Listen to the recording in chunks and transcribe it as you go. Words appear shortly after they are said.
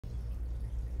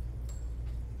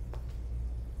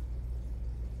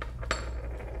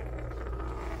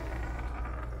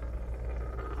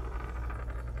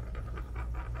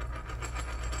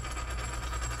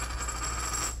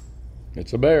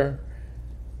It's a bear.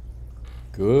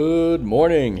 Good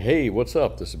morning. Hey, what's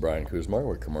up? This is Brian Kuzmar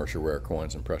with Commercial Rare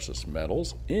Coins and Precious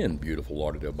Metals in beautiful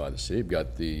Lauderdale by the Sea. I've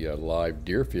got the live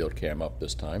Deerfield cam up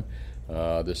this time.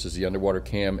 This is the underwater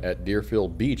cam at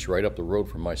Deerfield Beach, right up the road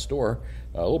from my store,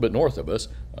 a little bit north of us.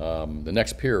 The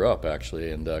next pier up,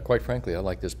 actually, and quite frankly, I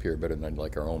like this pier better than I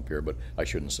like our own pier, but I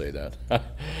shouldn't say that.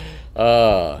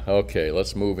 Okay,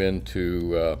 let's move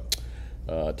into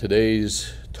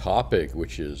today's topic,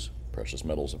 which is precious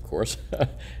metals, of course,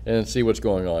 and see what's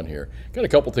going on here. Got a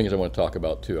couple things I want to talk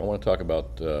about too. I want to talk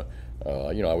about,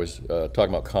 I was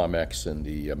talking about COMEX and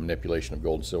the manipulation of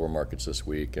gold and silver markets this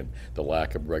week, and the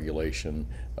lack of regulation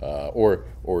or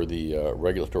the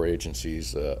regulatory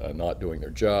agencies not doing their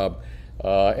job.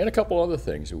 And a couple other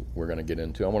things we're going to get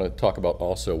into. I want to talk about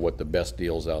also what the best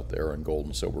deals out there in gold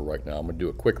and silver right now. I'm going to do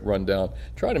a quick rundown,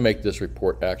 try to make this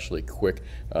report actually quick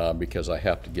because I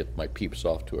have to get my peeps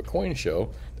off to a coin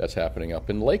show that's happening up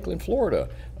in Lakeland, Florida,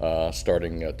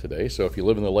 starting today. So if you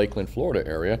live in the Lakeland, Florida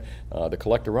area, the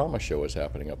Collectorama show is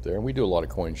happening up there, and we do a lot of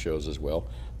coin shows as well.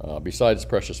 Besides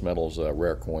precious metals,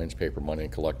 rare coins, paper money,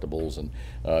 and collectibles, and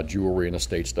jewelry and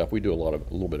estate stuff, we do a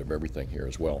little bit of everything here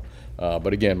as well.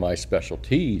 But again, my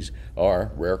specialties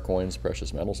are rare coins,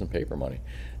 precious metals, and paper money.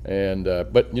 And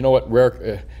but you know what?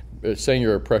 Saying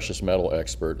you're a precious metal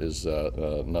expert is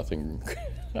nothing.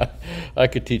 I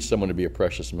could teach someone to be a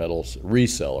precious metals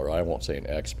reseller. I won't say an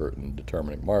expert in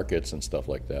determining markets and stuff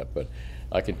like that, but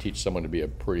I can teach someone to be a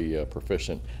pretty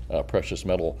proficient precious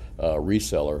metal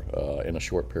reseller in a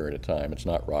short period of time. It's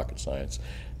not rocket science.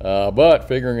 But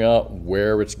figuring out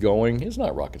where it's going is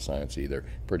not rocket science either.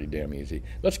 Pretty damn easy.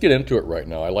 Let's get into it right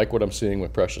now. I like what I'm seeing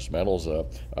with precious metals. A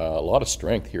lot of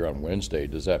strength here on Wednesday.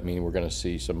 Does that mean we're going to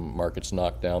see some markets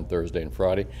knocked down Thursday and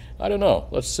Friday? I don't know.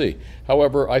 Let's see.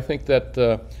 However, I think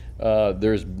that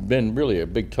there's been really a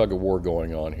big tug of war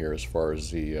going on here as far as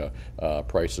the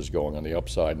prices going on the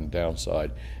upside and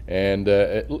downside. And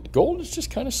gold is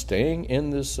just kind of staying in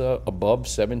this above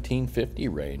 1750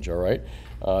 range, all right?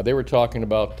 They were talking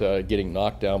about getting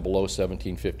knocked down below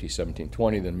 1750,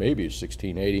 1720, then maybe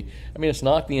 1680. I mean, it's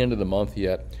not the end of the month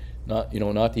yet, not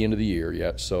the end of the year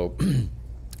yet, so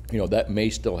that may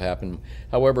still happen.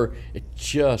 However, it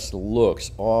just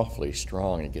looks awfully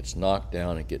strong. It gets knocked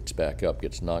down, it gets back up,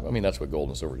 gets knocked. I mean, that's what gold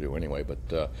and silver do anyway.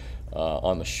 But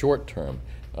on the short term,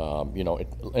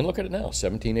 and look at it now,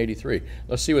 1783.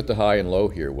 Let's see what the high and low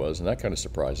here was, and that kind of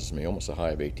surprises me. Almost a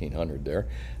high of 1800 there.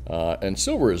 And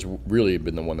silver has really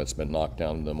been the one that's been knocked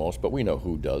down the most. But we know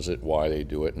who does it, why they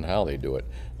do it, and how they do it.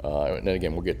 And then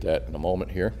again, we'll get that in a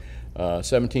moment here.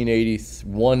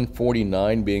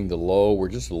 1781.49 being the low. We're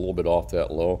just a little bit off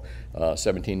that low.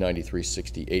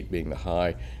 1793.68 being the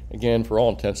high. Again, for all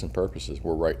intents and purposes,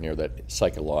 we're right near that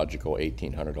psychological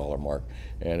 $1,800 mark.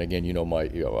 And again,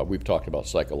 we've talked about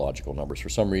psychological numbers. For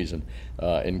some reason,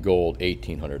 in gold,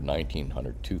 1,800,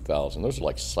 1,900, 2,000. Those are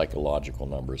like psychological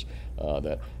numbers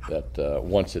that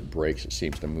once it breaks, it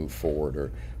seems to move forward.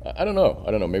 Or I don't know.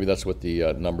 Maybe that's what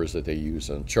the numbers that they use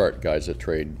on chart guys that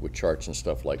trade with charts and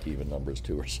stuff like even numbers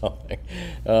too or something.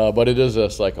 But it is a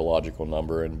psychological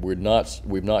number, and we've not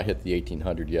hit the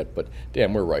 1,800 yet. But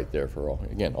damn, we're right there for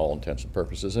all intents and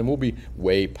purposes, and we'll be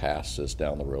way past this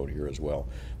down the road here as well.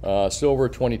 Silver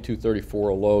 22.34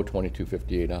 a low,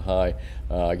 22.58 a high.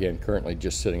 Again, currently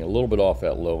just sitting a little bit off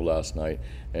that low last night.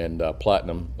 And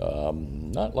platinum,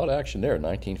 not a lot of action there.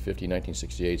 1950,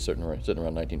 1968, sitting around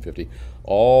 1950.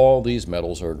 All these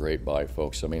metals are a great buy,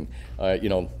 folks. I mean, I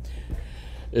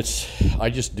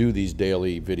just do these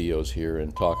daily videos here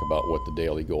and talk about what the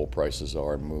daily gold prices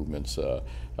are and movements.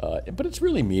 But it's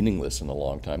really meaningless in the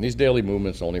long time. These daily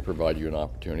movements only provide you an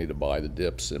opportunity to buy the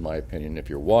dips, in my opinion. If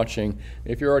you're watching,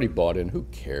 if you're already bought in, who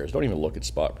cares? Don't even look at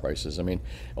spot prices. I mean,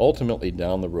 ultimately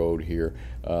down the road here,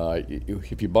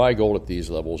 if you buy gold at these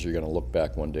levels, you're going to look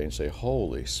back one day and say,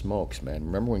 holy smokes, man.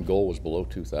 Remember when gold was below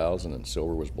 2,000 and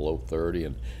silver was below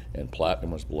 30 and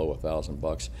platinum was below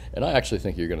 $1,000? And I actually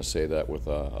think you're going to say that with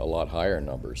a lot higher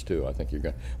numbers too. I think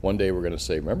one day we're going to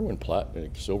say, remember when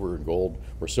silver and gold,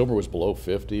 or silver was below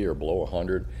 50 or below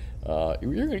 100?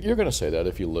 You're going to say that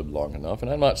if you live long enough.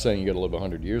 And I'm not saying you got to live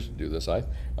 100 years to do this. I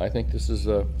think this is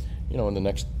in the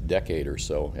next decade or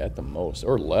so at the most,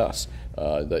 or less,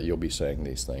 that you'll be saying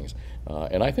these things.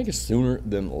 And I think it's sooner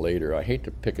than later. I hate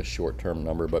to pick a short-term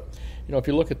number, but if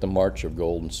you look at the march of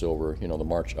gold and silver, the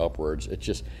march upwards, it's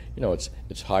just,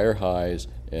 it's higher highs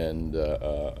and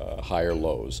higher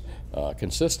lows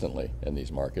consistently in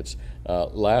these markets.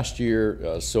 Last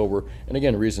year, silver, and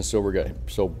again, the reason silver got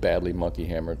so badly monkey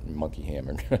hammered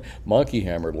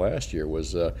last year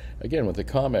was, again, with the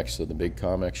COMEX, the big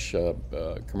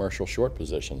COMEX commercial commercial short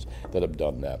positions that have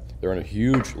done that. They're in a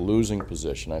huge losing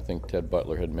position. I think Ted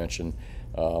Butler had mentioned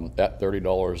at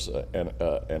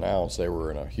 $30 an ounce, they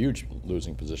were in a huge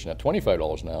losing position. At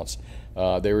 $25 an ounce,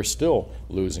 they were still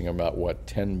losing about, what,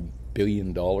 $10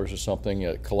 billion or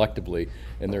something collectively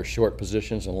in their short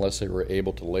positions, unless they were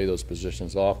able to lay those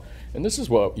positions off. And this is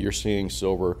what you're seeing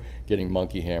silver getting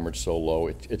monkey hammered so low.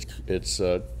 It's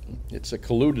a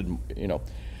colluded,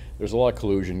 there's a lot of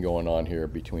collusion going on here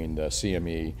between the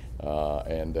CME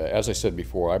and as I said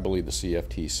before, I believe the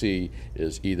CFTC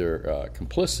is either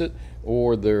complicit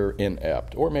or they're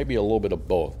inept, or maybe a little bit of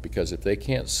both, because if they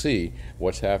can't see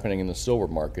what's happening in the silver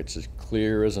markets as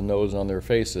clear as a nose on their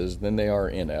faces, then they are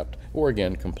inept, or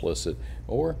again complicit,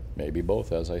 or maybe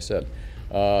both, as I said.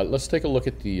 Let's take a look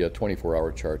at the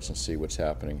 24-hour charts and see what's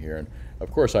happening here. And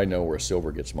of course, I know where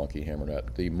silver gets monkey hammered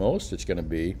at. The most it's going to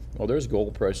be, well, there's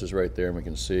gold prices right there, and we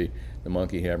can see the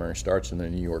monkey hammering starts in the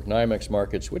New York NYMEX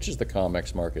markets, which is the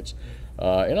COMEX markets.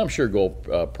 And I'm sure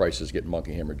gold prices get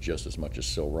monkey hammered just as much as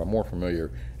silver. I'm more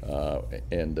familiar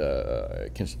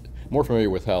more familiar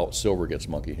with how silver gets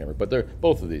monkey hammered, but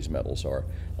both of these metals are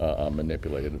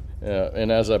manipulated.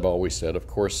 And as I've always said, of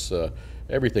course,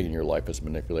 everything in your life is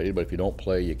manipulated, but if you don't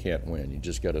play, you can't win. You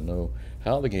just got to know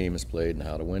how the game is played and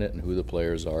how to win it and who the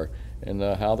players are and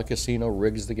how the casino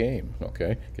rigs the game,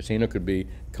 okay? Casino could be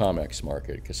COMEX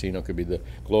market. Casino could be the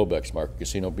Globex market.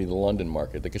 Casino could be the London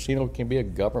market. The casino can be a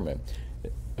government.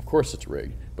 Of course it's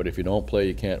rigged, but if you don't play,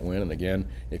 you can't win. And again,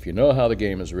 if you know how the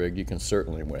game is rigged, you can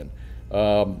certainly win.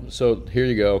 So here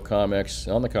you go,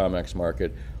 COMEX, on the COMEX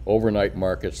market. Overnight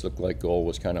markets look like gold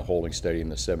was kind of holding steady in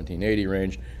the 1780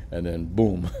 range, and then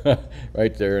boom,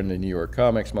 right there in the New York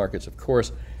COMEX markets, of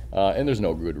course. And there's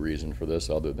no good reason for this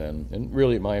other than, and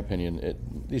really, in my opinion,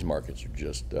 these markets are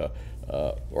just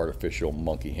artificial,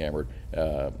 monkey hammered,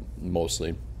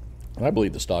 mostly. And I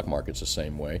believe the stock market's the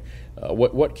same way.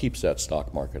 What keeps that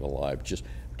stock market alive?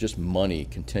 Just money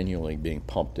continually being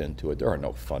pumped into it. There are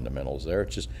no fundamentals there.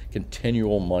 It's just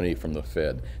continual money from the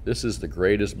Fed. This is the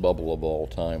greatest bubble of all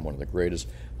time, one of the greatest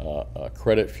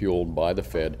credit fueled by the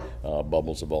Fed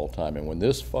bubbles of all time. And when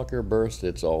this fucker bursts,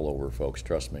 it's all over, folks.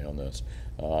 Trust me on this.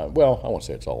 Well, I won't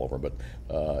say it's all over,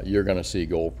 but you're going to see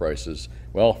gold prices.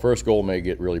 Well, first gold may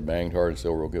get really banged hard, and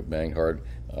silver will get banged hard.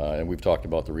 And we've talked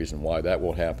about the reason why that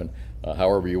will happen.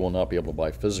 However, you will not be able to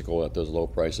buy physical at those low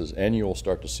prices, and you will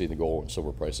start to see the gold and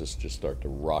silver prices just start to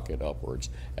rocket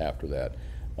upwards after that.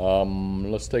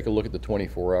 Let's take a look at the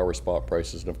 24-hour spot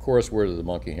prices. And of course, where does the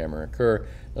monkey hammer occur?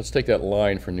 Let's take that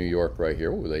line for New York right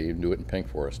here. Oh, they even do it in pink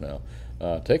for us now.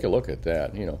 Take a look at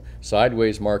that.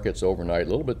 Sideways markets overnight, a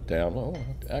little bit down. Oh,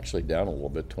 actually down a little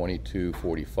bit,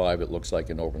 22.45 it looks like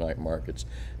in overnight markets,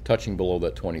 touching below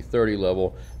that 2030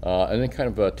 level, and then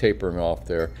kind of tapering off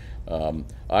there.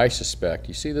 I suspect,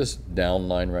 you see this down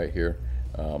line right here?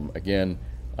 Again,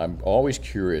 I'm always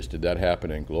curious, did that happen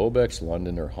in Globex,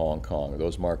 London, or Hong Kong?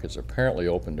 Those markets are apparently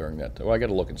open during that time. Well, I got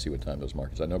to look and see what time those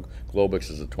markets. I know Globex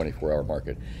is a 24-hour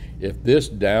market. If this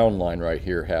down line right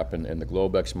here happened in the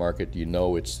Globex market, you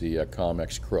know it's the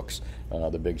COMEX crooks,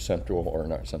 the big central, or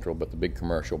not central, but the big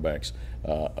commercial banks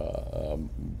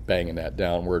banging that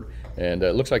downward. And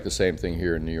it looks like the same thing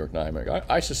here in New York NYMEX.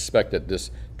 I suspect that this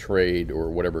trade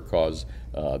or whatever caused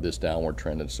this downward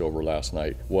trend in silver last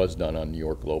night was done on New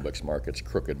York Globex markets,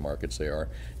 crooked markets they are,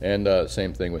 and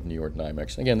same thing with New York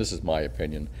NYMEX. Again, this is my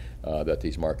opinion that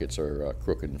these markets are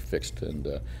crooked and fixed, and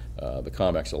the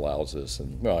COMEX allows this.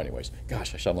 And well, anyways,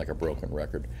 gosh, I sound like a broken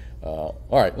record. All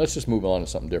right, let's just move on to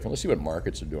something different. Let's see what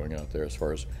markets are doing out there as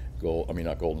far as gold. I mean,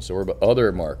 not gold and silver, but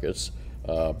other markets.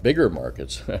 Bigger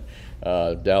markets.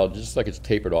 Dow, just like it's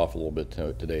tapered off a little bit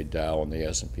today, Dow and the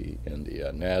S&P, and the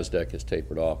NASDAQ has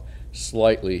tapered off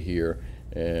slightly here,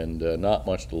 and not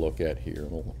much to look at here.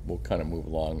 We'll kind of move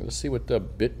along. Let's see what the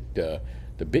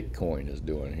Bitcoin is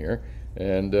doing here.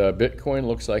 And Bitcoin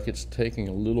looks like it's taking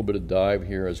a little bit of dive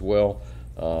here as well.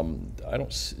 I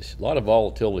don't see a lot of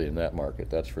volatility in that market,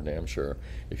 that's for damn sure.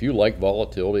 If you like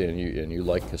volatility and you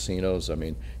like casinos, I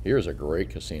mean, here's a great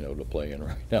casino to play in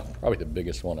right now, probably the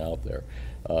biggest one out there.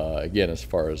 Again, as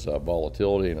far as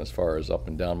volatility and as far as up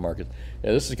and down markets,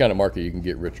 this is the kind of market you can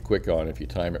get rich quick on if you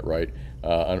time it right.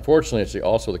 Unfortunately, it's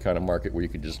also the kind of market where you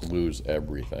could just lose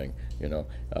everything.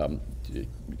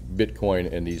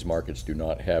 Bitcoin and these markets do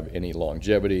not have any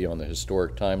longevity on the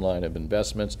historic timeline of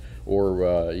investments,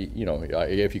 or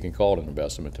if you can call it an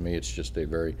investment. To me, it's just a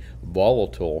very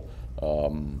volatile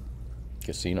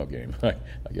casino game, I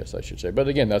guess I should say. But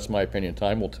again, that's my opinion.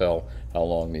 Time will tell how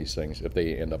long these things, if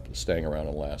they end up staying around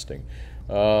and lasting.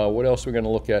 What else are we going to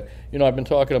look at? I've been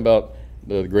talking about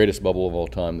the greatest bubble of all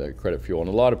time, the credit fuel, and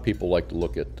a lot of people like to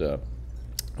look at,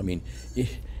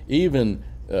 even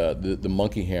the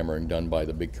monkey hammering done by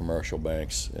the big commercial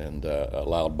banks and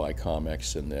allowed by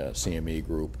COMEX and the CME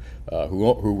group,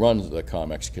 who runs the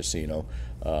COMEX casino,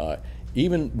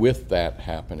 even with that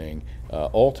happening,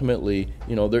 ultimately,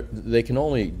 you know, they can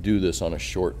only do this on a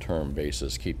short-term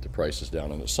basis, keep the prices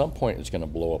down, and at some point it's going to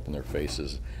blow up in their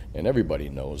faces, and everybody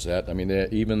knows that. I mean,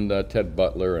 even Ted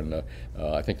Butler and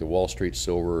I think the Wall Street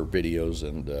Silver videos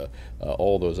and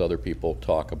all those other people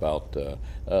talk about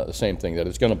the same thing, that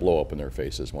it's going to blow up in their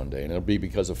faces one day, and it'll be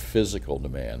because of physical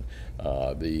demand.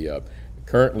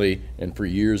 Currently, and for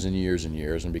years and years and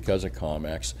years, and because of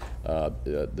COMEX,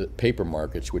 the paper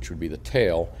markets, which would be the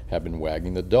tail, have been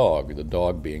wagging the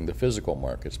dog being the physical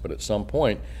markets. But at some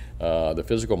point, the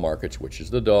physical markets, which is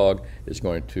the dog, is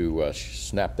going to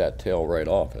snap that tail right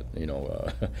off it. You know,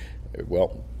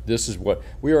 well, this is what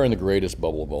we are in, the greatest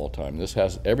bubble of all time. This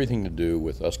has everything to do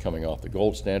with us coming off the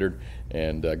gold standard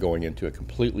and going into a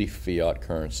completely fiat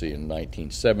currency in the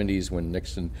 1970s, when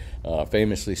Nixon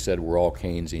famously said we're all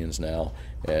Keynesians now,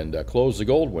 and closed the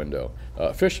gold window,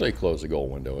 officially closed the gold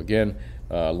window. Again,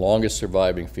 longest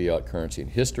surviving fiat currency in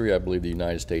history, I believe the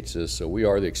United States is, so we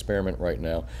are the experiment right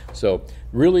now. So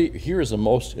really, here is the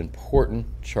most important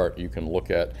chart you can look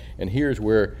at, and here's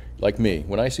where, like me,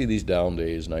 when I see these down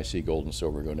days and I see gold and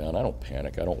silver go down, I don't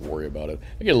panic, I don't worry about it.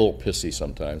 I get a little pissy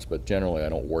sometimes, but generally I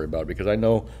don't worry about it because I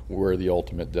know where the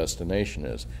ultimate destination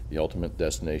is. The ultimate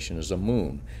destination is the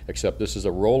moon, except this is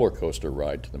a roller coaster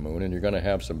ride to the moon, and you're going to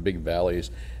have some big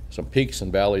valleys, some peaks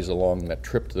and valleys along that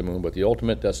trip to the moon, but the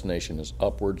ultimate destination is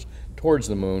upwards towards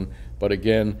the moon. But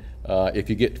again, if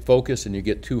you get focused and you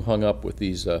get too hung up with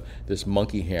these this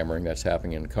monkey hammering that's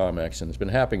happening in COMEX, and it's been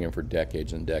happening for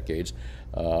decades and decades,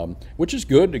 which is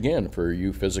good, again, for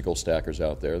you physical stackers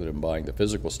out there that are buying the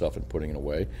physical stuff and putting it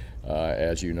away.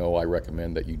 As you know, I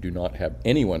recommend that you do not have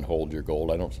anyone hold your gold.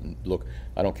 I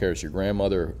don't care if it's your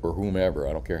grandmother or whomever.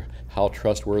 I don't care how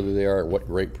trustworthy they are, what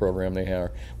great program they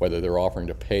have, whether they're offering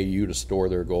to pay you to store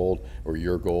their gold or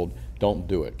your gold. Don't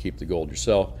do it. Keep the gold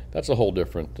yourself. That's a whole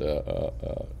different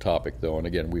topic, though, and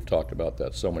again, we've talked about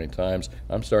that so many times.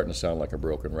 I'm starting to sound like a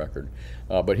broken record.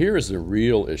 But here is the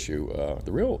real issue.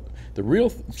 The real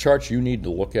charts you need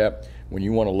to look at when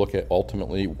you want to look at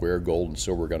ultimately where gold and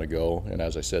silver are going to go, and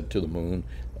as I said, to the moon.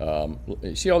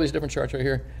 You see all these different charts right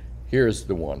here? Here's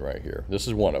the one right here. This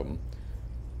is one of them.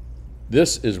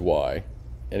 This is why.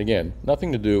 And again,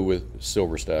 nothing to do with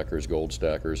silver stackers, gold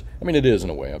stackers. I mean, it is in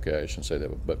a way, okay, I shouldn't say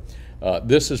that, but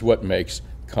this is what makes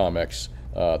COMEX,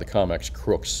 the COMEX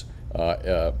crooks,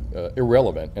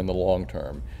 irrelevant in the long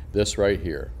term. This right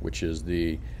here, which is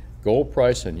the gold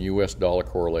price and US dollar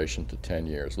correlation to 10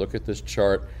 years. Look at this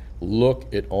chart.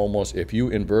 Look at almost, if you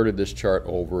inverted this chart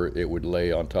over, it would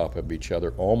lay on top of each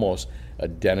other, almost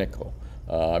identical.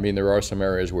 I mean, there are some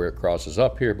areas where it crosses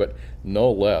up here, but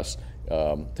no less.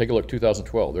 Take a look,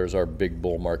 2012, there's our big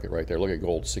bull market right there. Look at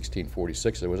gold,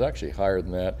 1646. It was actually higher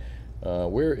than that.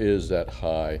 Where is that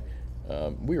high?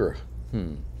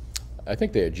 I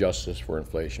think they adjust this for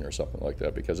inflation or something like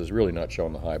that, because it's really not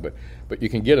showing the high, but you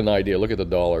can get an idea. Look at the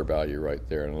dollar value right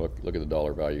there, and look at the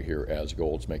dollar value here as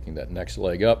gold's making that next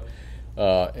leg up.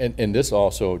 And this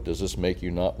also, does this make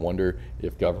you not wonder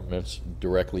if governments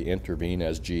directly intervene,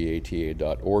 as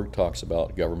GATA.org talks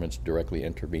about, governments directly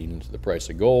intervene into the price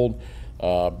of gold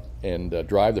and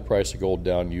drive the price of gold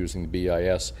down using the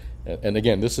BIS. And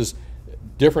again, this is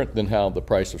different than how the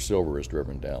price of silver is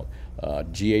driven down.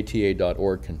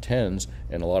 GATA.org contends,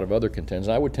 and a lot of other contends,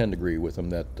 and I would tend to agree with them,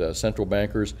 that central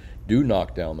bankers do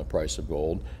knock down the price of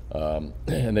gold,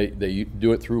 and they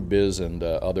do it through biz and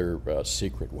other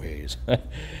secret ways.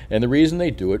 And the reason they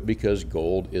do it, because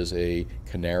gold is a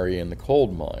canary in the coal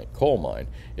mine.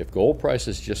 If gold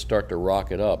prices just start to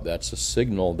rocket up, that's a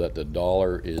signal that the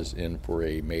dollar is in for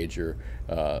a major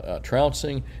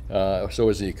trouncing. So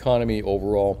is the economy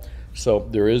overall. So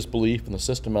there is belief in the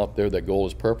system out there that gold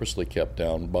is purposely kept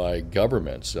down by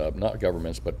governments, not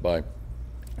governments, but by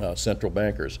central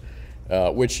bankers,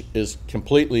 which is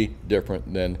completely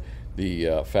different than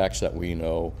the facts that we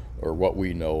know, or what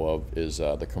we know of is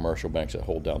the commercial banks that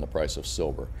hold down the price of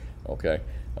silver. Okay,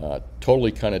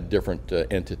 totally kind of different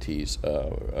entities.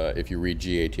 If you read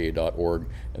GATA.org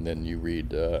and then you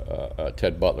read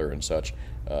Ted Butler and such,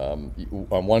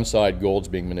 on one side gold's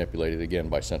being manipulated again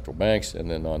by central banks, and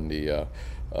then on the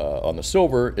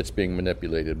silver it's being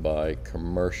manipulated by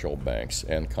commercial banks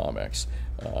and COMEX,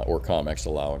 or COMEX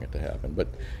allowing it to happen. But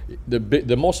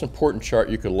the most important chart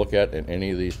you could look at in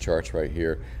any of these charts right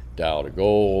here, Dow to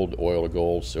gold, oil to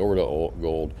gold, silver to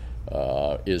gold,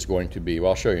 is going to be, well,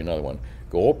 I'll show you another one,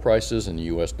 gold prices and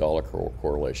US dollar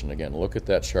correlation. Again, look at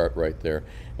that chart right there,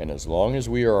 and as long as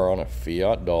we are on a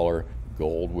fiat dollar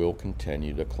gold will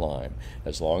continue to climb.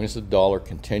 As long as the dollar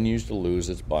continues to lose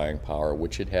its buying power,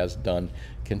 which it has done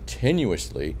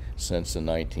continuously since the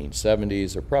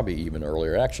 1970s, or probably even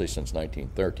earlier, actually since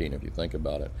 1913 if you think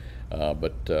about it.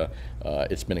 But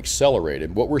it's been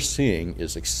accelerated. What we're seeing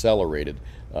is accelerated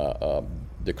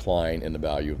decline in the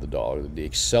value of the dollar, the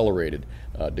accelerated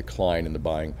decline in the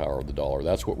buying power of the dollar.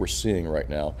 That's what we're seeing right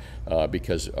now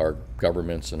because our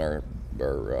governments and our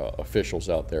officials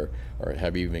out there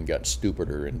have even gotten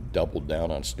stupider and doubled down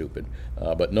on stupid.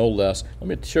 But no less, let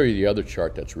me show you the other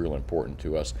chart that's real important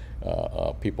to us.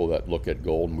 People that look at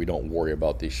gold, and we don't worry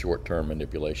about these short-term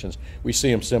manipulations. We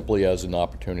see them simply as an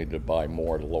opportunity to buy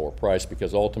more at a lower price,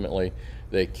 because ultimately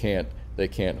they can't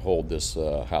hold this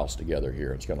house together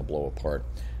here. It's going to blow apart.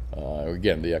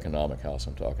 Again, the economic house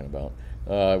I'm talking about.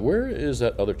 Where is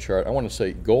that other chart? I want to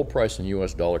say gold price and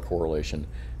U.S. dollar correlation.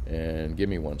 And give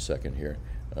me 1 second here.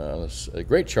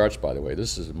 Great charts, by the way.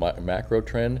 This is my macro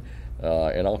trend,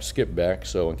 and I'll skip back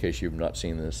so in case you've not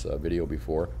seen this video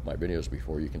before, my videos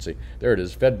before, you can see. There it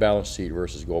is, Fed balance sheet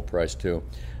versus gold price too.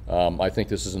 I think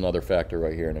this is another factor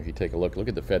right here, and if you take a look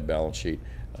at the Fed balance sheet,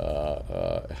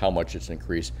 how much it's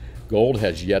increased. Gold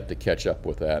has yet to catch up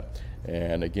with that.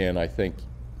 And again, I think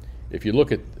if you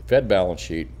look at the Fed balance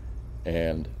sheet,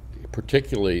 and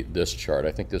particularly this chart,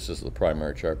 I think this is the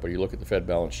primary chart, but you look at the Fed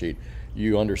balance sheet,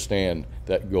 you understand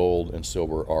that gold and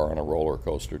silver are on a roller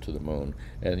coaster to the moon.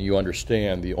 And you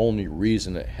understand the only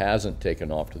reason it hasn't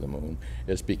taken off to the moon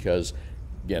is because,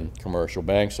 again, commercial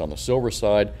banks on the silver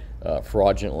side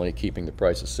fraudulently keeping the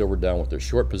price of silver down with their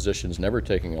short positions, never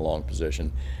taking a long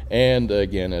position. And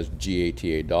again, as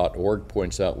gata.org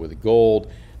points out with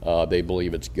gold, they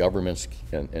believe it's governments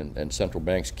and central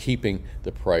banks keeping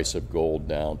the price of gold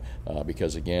down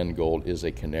because, again, gold is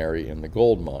a canary in the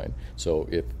gold mine. So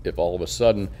if all of a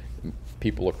sudden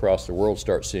people across the world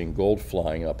start seeing gold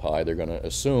flying up high, they're going to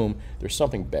assume there's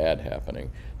something bad happening.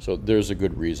 So there's a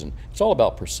good reason. It's all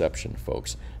about perception,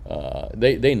 folks.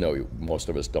 They know most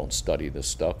of us don't study this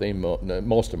stuff.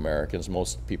 Most Americans,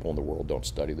 most people in the world don't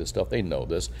study this stuff. They know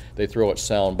this. They throw out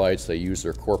sound bites. They use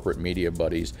their corporate media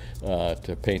buddies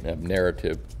to paint a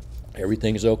narrative.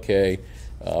 Everything's okay.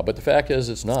 But the fact is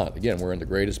it's not. Again, we're in the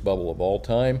greatest bubble of all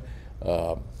time.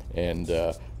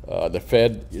 The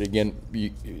Fed, again,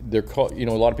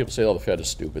 a lot of people say, oh, the Fed is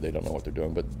stupid, they don't know what they're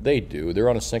doing, but they do. They're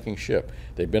on a sinking ship.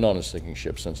 They've been on a sinking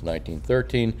ship since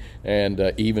 1913,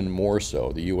 and even more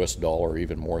so, the U.S. dollar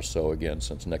even more so, again,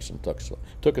 since Nixon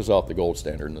took us off the gold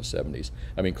standard in the 70s.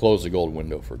 I mean, closed the gold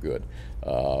window for good.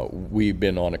 We've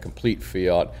been on a complete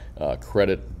fiat,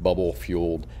 credit bubble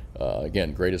fueled,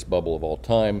 again, greatest bubble of all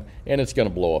time, and it's going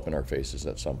to blow up in our faces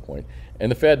at some point.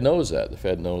 And the Fed knows that. The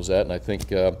Fed knows that, and I think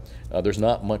there's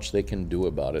not much they can do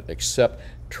about it except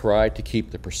try to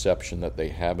keep the perception that they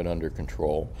have it under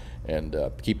control and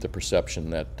keep the perception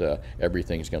that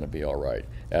everything's going to be all right.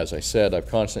 As I said, I've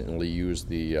constantly used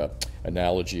the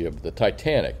analogy of the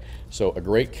Titanic. So a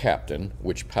great captain,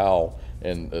 which Powell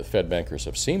and the Fed bankers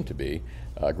have seemed to be,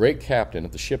 a great captain,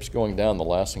 if the ship's going down, the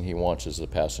last thing he wants is the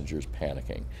passengers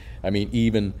panicking. I mean,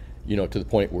 even to the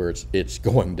point where it's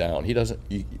going down. He doesn't.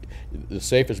 The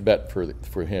safest bet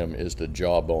for him is to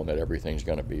jawbone that everything's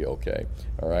going to be okay.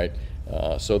 All right.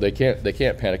 So they can't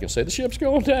panic and say the ship's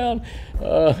going down.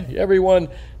 Everyone,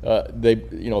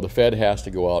 the Fed has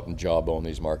to go out and jawbone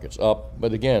these markets up.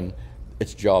 But again,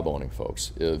 it's jawboning,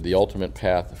 folks. The ultimate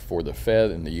path for the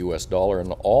Fed and the U.S. dollar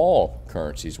and all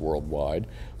currencies worldwide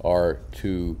are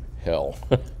to hell.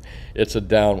 It's a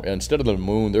down. Instead of the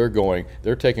moon,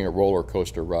 they're taking a roller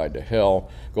coaster ride to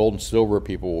hell. Gold and silver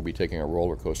people will be taking a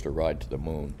roller coaster ride to the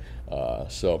moon.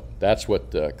 So that's what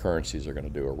currencies are going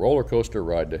to do, a roller coaster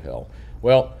ride to hell.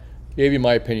 Well, gave you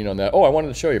my opinion on that. Oh, I wanted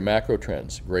to show you macro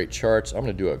trends. Great charts. I'm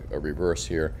going to do a reverse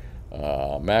here.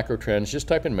 Macro trends, just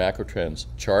type in macro trends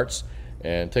charts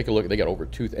and take a look. They got over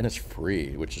and it's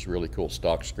free, which is really cool.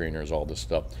 Stock screeners, all this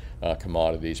stuff,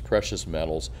 commodities, precious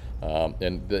metals,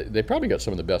 and they probably got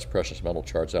some of the best precious metal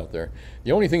charts out there.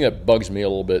 The only thing that bugs me a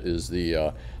little bit is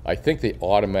I think they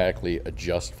automatically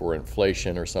adjust for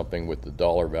inflation or something with the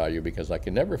dollar value, because I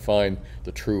can never find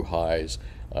the true highs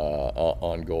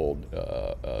on gold.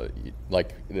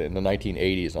 Like in the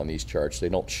 1980s on these charts, they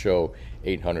don't show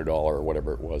 $800 or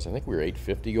whatever it was. I think we were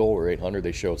 $850 gold or $800.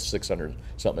 They show 600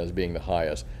 something as being the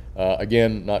highest.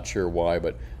 Again, not sure why,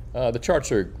 but the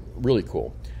charts are really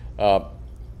cool.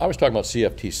 I was talking about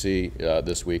CFTC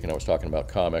this week, and I was talking about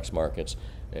COMEX markets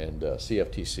and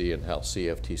CFTC and how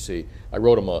CFTC. I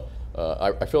wrote them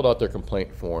I filled out their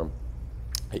complaint form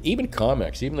Even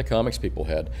comics, even the comics people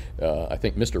had, I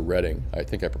think Mr. Redding, I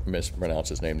think I mispronounced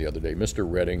his name the other day, Mr.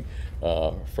 Redding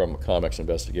from Comics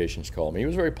Investigations called me. He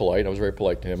was very polite. I was very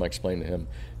polite to him. I explained to him,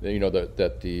 you know,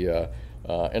 that the,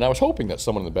 and I was hoping that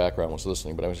someone in the background was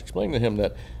listening, but I was explaining to him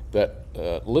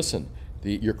that listen,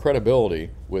 your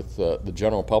credibility with the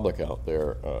general public out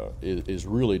there is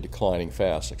really declining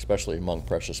fast, especially among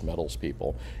precious metals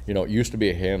people. You know, it used to be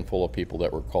a handful of people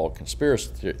that were called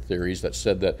conspiracy theories that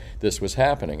said that this was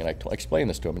happening, and I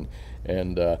explained this to him,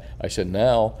 and I said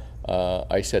now,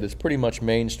 I said it's pretty much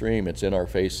mainstream, it's in our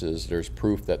faces, there's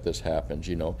proof that this happens,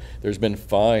 you know. There's been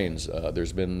fines,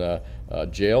 there's been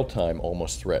jail time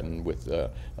almost threatened with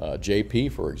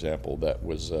JP, for example, that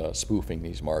was spoofing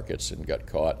these markets and got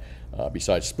caught.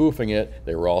 Besides spoofing it,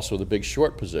 they were also the big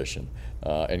short position,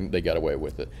 and they got away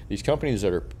with it. These companies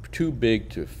that are too big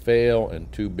to fail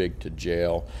and too big to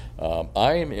jail,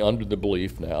 I am under the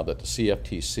belief now that the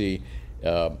CFTC,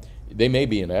 they may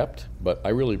be inept, but I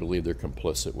really believe they're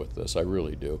complicit with this. I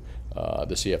really do.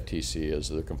 The CFTC is.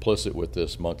 They're complicit with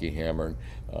this monkey hammering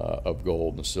of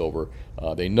gold and silver.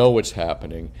 They know what's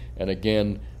happening, and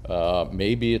again,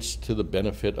 maybe it's to the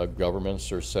benefit of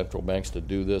governments or central banks to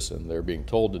do this, and they're being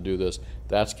told to do this.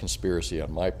 That's conspiracy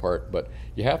on my part, but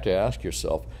you have to ask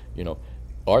yourself, you know,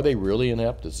 are they really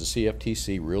inept? Is the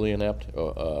CFTC really inept,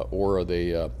 or are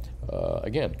they,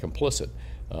 again, complicit?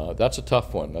 That's a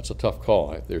tough one. That's a tough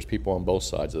call. There's people on both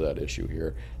sides of that issue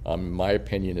here. My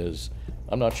opinion is,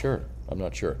 I'm not sure. I'm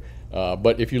not sure.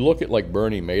 But if you look at like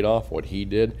Bernie Madoff, what he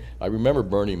did, I remember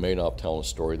Bernie Madoff telling a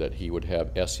story that he would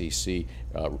have SEC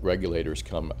regulators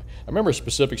come. I remember a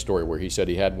specific story where he said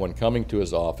he had one coming to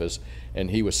his office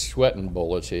and he was sweating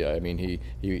bullets. I mean,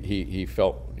 he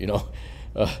felt, you know,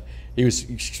 he was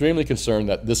extremely concerned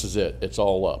that this is it, it's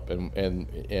all up.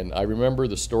 And I remember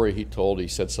the story he told. He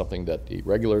said something that the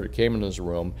regulator came in his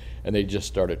room and they just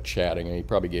started chatting, and he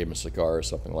probably gave him a cigar or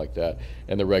something like that,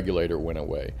 and the regulator went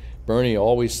away. Bernie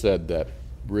always said that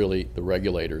really the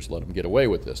regulators let him get away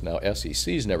with this. Now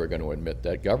SEC is never going to admit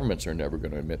that, governments are never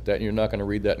going to admit that, and you're not going to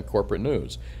read that in corporate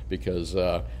news because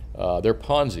they're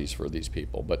Ponzi's for these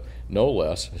people. But no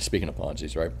less, speaking of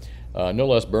Ponzi's, right? No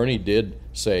less, Bernie did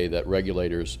say that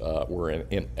regulators were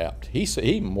inept.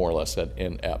 He more or less said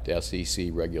inept. SEC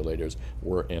regulators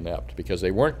were inept because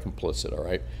they weren't complicit, all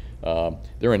right?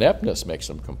 Their ineptness makes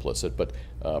them complicit, but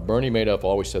Bernie Madoff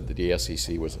always said that the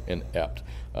SEC was inept.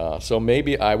 So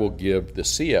maybe I will give the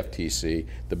CFTC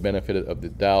the benefit of the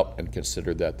doubt and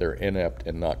consider that they're inept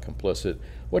and not complicit.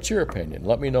 What's your opinion?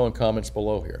 Let me know in comments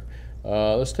below here.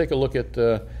 Let's take a look at,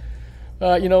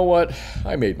 you know what,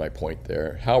 I made my point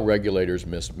there. How regulators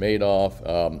missed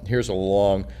Madoff. Here's a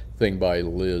long thing by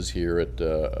Liz here at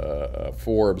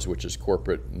Forbes, which is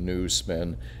corporate news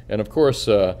spin. And of course,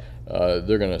 they're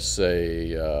going to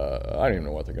say, I don't even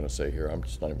know what they're going to say here. I'm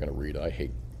just not even going to read it. I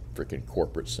hate freaking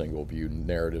corporate single view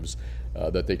narratives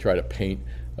that they try to paint.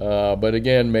 But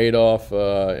again, Madoff,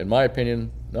 in my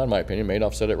opinion, not in my opinion,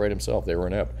 Madoff said it right himself, they were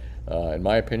inept. In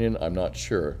my opinion, I'm not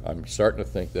sure. I'm starting to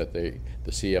think that the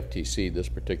CFTC, this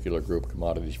particular group,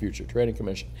 Commodities Future Trading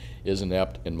Commission, is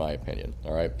inept in my opinion,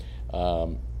 all right?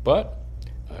 But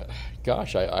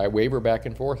gosh, I waver back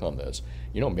and forth on this.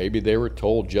 You know, maybe they were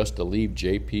told just to leave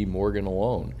J.P. Morgan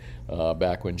alone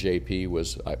back when J.P.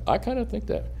 was, I kind of think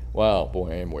that, wow,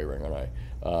 boy, I am wavering, aren't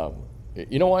I?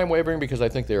 You know why I'm wavering? Because I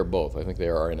think they are both. I think they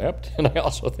are inept, and I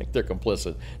also think they're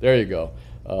complicit. There you go.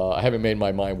 I haven't made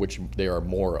my mind which they are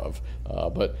more of,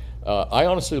 but I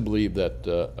honestly believe that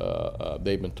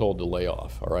they've been told to lay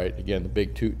off. All right, again, the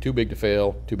big too big to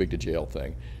fail, too big to jail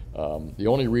thing. The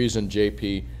only reason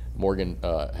J.P. Morgan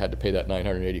had to pay that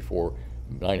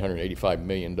 $985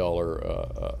 million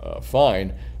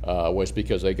fine was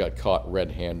because they got caught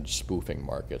red-handed spoofing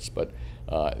markets. But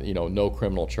you know, no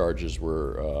criminal charges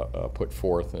were put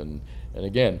forth, and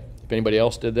again, if anybody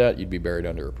else did that, you'd be buried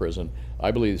under a prison.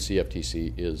 I believe the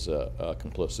CFTC is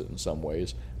complicit in some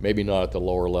ways. Maybe not at the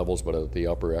lower levels, but at the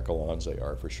upper echelons they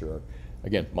are for sure.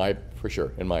 Again, for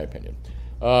sure, in my opinion.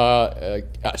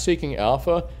 Seeking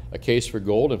Alpha, a case for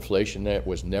gold, inflation that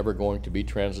was never going to be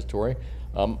transitory.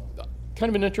 Kind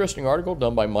of an interesting article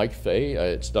done by Mike Fay.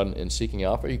 It's done in Seeking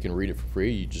Alpha. You can read it for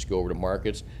free. You just go over to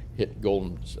markets, hit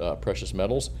gold and precious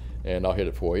metals, and I'll hit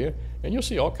it for you. And you'll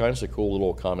see all kinds of cool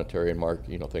little commentary and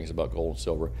things about gold and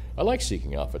silver. I like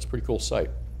Seeking Alpha. It's a pretty cool site.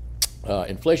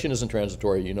 Inflation isn't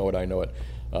transitory. You know it, I know it.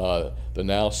 The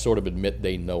Now sort of admit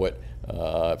they know it.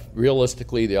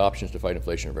 Realistically, the options to fight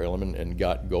inflation are very limited and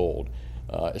got gold.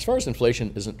 As far as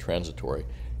inflation isn't transitory,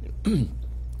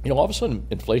 all of a sudden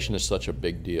inflation is such a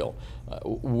big deal.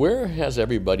 Where has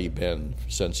everybody been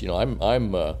since? I don't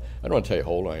want to tell you how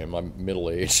old I am. I'm middle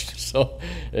aged, so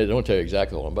I don't want to tell you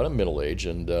exactly how old I am, but I'm middle aged,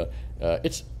 and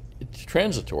it's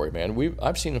transitory, man.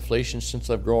 I've seen inflation since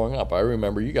I've growing up. I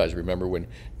remember, you guys remember when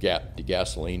the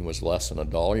gasoline was less than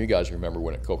 $1. You guys remember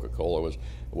when Coca-Cola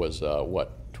was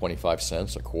what, 25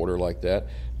 cents, a quarter like that.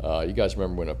 You guys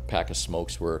remember when a pack of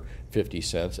smokes were 50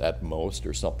 cents at most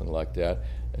or something like that.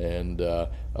 And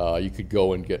you could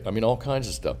go and get, all kinds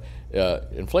of stuff.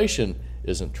 Inflation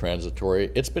isn't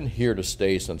transitory. It's been here to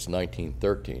stay since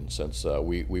 1913, since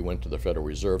we went to the Federal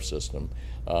Reserve System.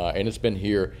 And it's been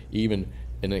here even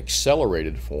in an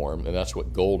accelerated form, and that's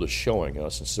what gold is showing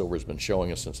us, and silver has been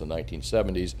showing us since the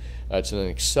 1970s. It's in an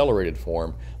accelerated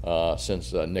form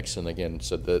since Nixon, again,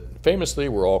 said that famously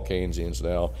we're all Keynesians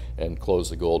now and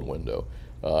closed the gold window.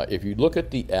 If you look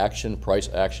at the price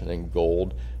action in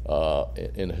gold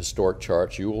in historic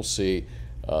charts, you will see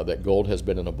that gold has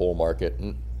been in a bull market.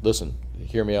 And listen,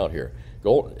 hear me out here.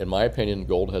 Gold, in my opinion,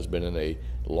 gold has been in a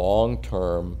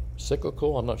long-term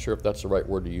cyclical, I'm not sure if that's the right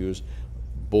word to use,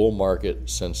 bull market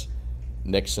since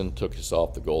Nixon took us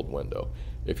off the gold window.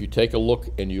 If you take a look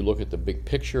and you look at the big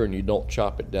picture and you don't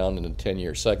chop it down into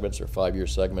 10-year segments or 5-year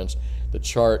segments, the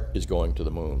chart is going to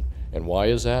the moon. And why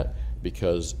is that?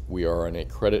 Because we are in a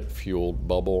credit-fueled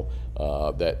bubble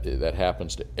that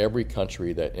happens to every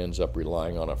country that ends up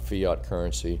relying on a fiat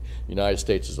currency. The United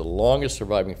States is the longest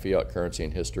surviving fiat currency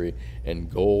in history, and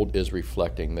gold is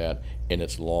reflecting that in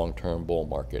its long-term bull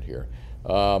market here.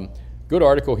 Good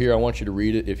article here. I want you to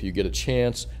read it if you get a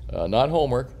chance. Not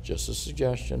homework, just a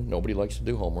suggestion. Nobody likes to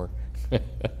do homework,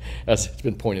 as it's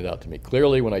been pointed out to me.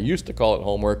 Clearly, when I used to call it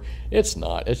homework, it's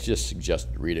not. It's just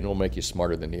suggested reading. It'll make you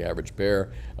smarter than the average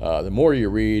bear. The more you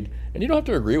read, and you don't have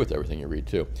to agree with everything you read,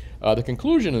 too. The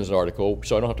conclusion in this article,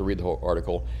 so I don't have to read the whole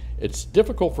article, it's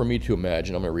difficult for me to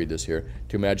imagine, I'm going to read this here,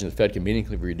 to imagine the Fed can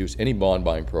meaningfully reduce any bond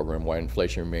buying program while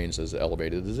inflation remains as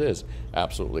elevated as it is.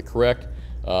 Absolutely correct.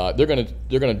 They're going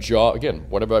to jaw, again,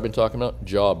 what have I been talking about?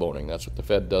 Jawboning. That's what the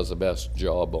Fed does the best,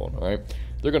 jawbone, all right?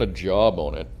 They're going to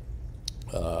jawbone it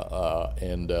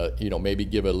and maybe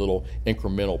give a little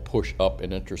incremental push up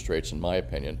in interest rates, in my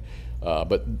opinion.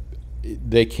 But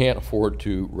they can't afford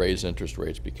to raise interest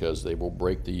rates because they will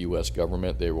break the U.S.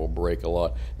 government. They will break a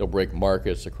lot. They'll break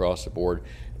markets across the board.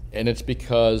 And it's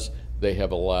because they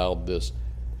have allowed this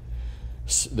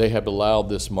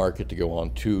market to go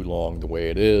on too long the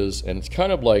way it is, and it's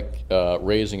kind of like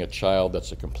raising a child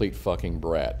that's a complete fucking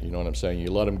brat. You know what I'm saying? You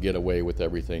let them get away with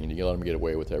everything, and you let them get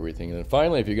away with everything, and then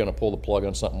finally, if you're going to pull the plug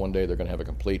on something one day, they're going to have a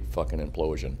complete fucking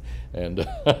implosion. And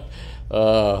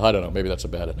I don't know, maybe that's a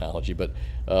bad analogy, but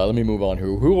let me move on.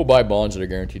 Who will buy bonds that are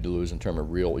guaranteed to lose in terms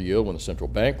of real yield when the central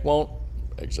bank won't?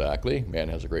 Exactly. Man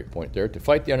has a great point there. To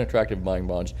fight the unattractive buying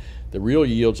bonds, the real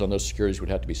yields on those securities would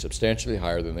have to be substantially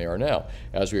higher than they are now.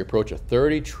 As we approach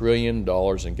 $30 trillion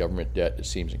in government debt, it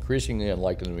seems increasingly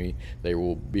unlikely to me there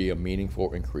will be a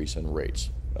meaningful increase in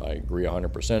rates. I agree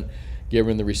 100%.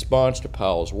 Given the response to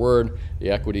Powell's word,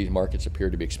 the equities markets appear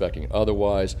to be expecting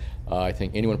otherwise. I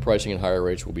think anyone pricing in higher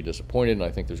rates will be disappointed, and I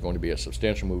think there's going to be a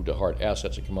substantial move to hard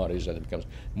assets and commodities as it becomes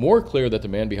more clear that the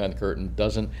man behind the curtain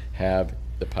doesn't have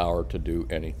the power to do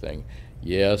anything.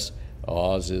 Yes,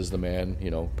 Oz is the man,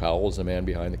 Powell's the man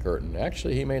behind the curtain.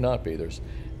 Actually, he may not be. There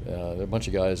are a bunch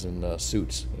of guys in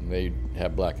suits, and they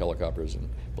have black helicopters and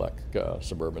black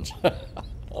Suburbans. I'm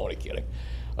only kidding.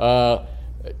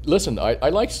 Listen, I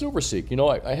like SilverSeek.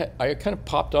 I kind of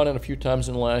popped on it a few times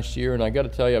in the last year, and I got to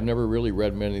tell you, I've never really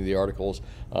read many of the articles.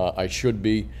 I should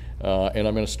be, and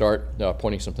I'm going to start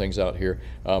pointing some things out here.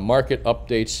 Market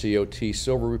updates, COT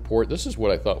silver report. This is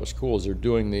what I thought was cool, is they're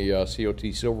doing the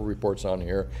COT silver reports on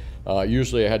here.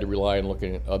 Usually I had to rely on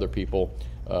looking at other people's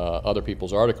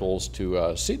articles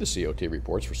to see the COT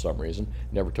reports for some reason.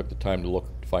 Never took the time to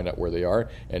look to find out where they are,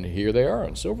 and here they are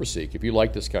on SilverSeek. If you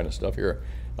like this kind of stuff, here,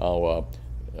 I'll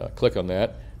click on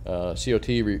that. COT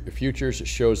futures, it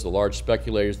shows the large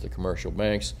speculators, the commercial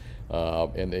banks,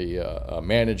 and they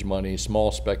manage money,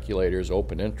 small speculators,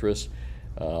 open interest,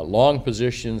 long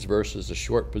positions versus the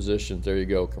short positions. There you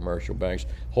go, commercial banks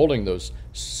holding those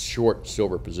short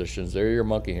silver positions. There are your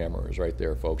monkey hammers right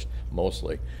there, folks,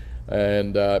 mostly.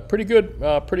 And pretty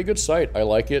good site. I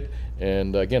like it.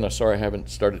 And again, I'm sorry I haven't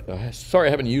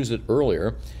used it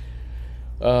earlier.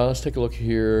 Let's take a look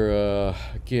here.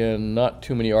 Again, not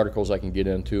too many articles I can get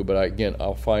into, but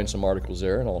I'll find some articles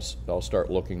there, and I'll start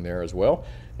looking there as well.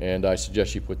 And I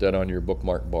suggest you put that on your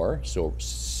bookmark bar, so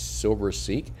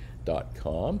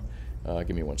silverseek.com.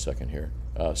 Give me 1 second here.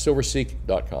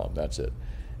 Silverseek.com, that's it.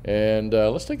 And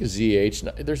let's take a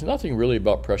ZH. There's nothing really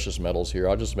about precious metals here.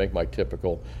 I'll just make my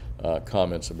typical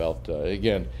comments about,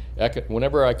 again,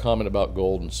 whenever I comment about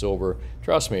gold and silver,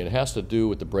 trust me, it has to do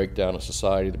with the breakdown of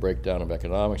society, the breakdown of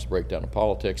economics, the breakdown of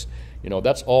politics. You know,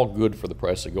 that's all good for the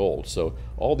price of gold. So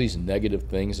all these negative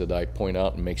things that I point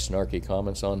out and make snarky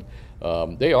comments on,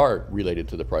 they are related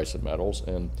to the price of metals.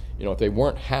 And, you know, if they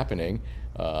weren't happening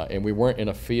and we weren't in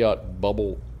a fiat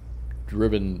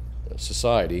bubble-driven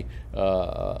society,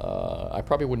 I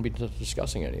probably wouldn't be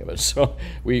discussing any of it. So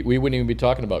we wouldn't even be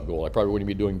talking about gold. I probably wouldn't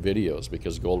be doing videos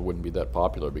because gold wouldn't be that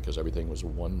popular because everything was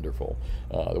wonderful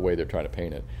the way they're trying to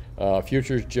paint it.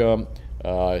 Futures jump,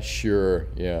 sure,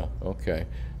 yeah, okay.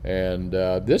 And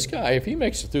this guy, if he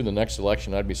makes it through the next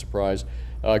election, I'd be surprised.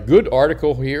 Good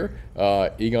article here,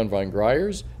 Egon von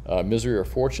Greyer's, Misery or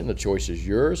Fortune, the choice is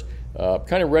yours.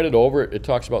 Kind of read it over. It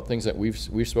talks about things that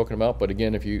we've spoken about. But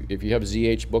again, if you have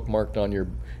ZH bookmarked on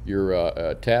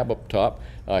your tab up top,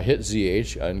 hit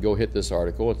ZH and go hit this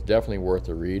article. It's definitely worth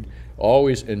a read.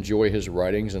 Always enjoy his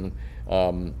writings. And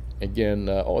again,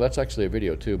 oh, that's actually a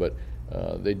video too. But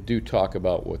they do talk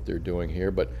about what they're doing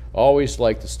here. But always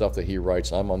like the stuff that he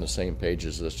writes. I'm on the same page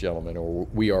as this gentleman, or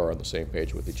we are on the same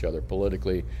page with each other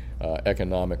politically,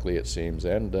 economically, it seems,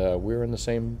 and we're in the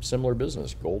same similar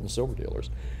business, gold and silver dealers.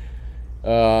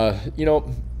 You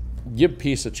know, give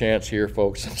peace a chance here,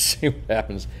 folks, and see what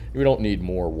happens. We don't need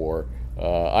more war.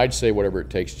 I'd say whatever it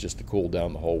takes just to cool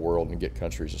down the whole world and get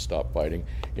countries to stop fighting.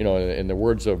 You know, in the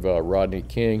words of Rodney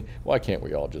King, why can't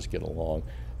we all just get along?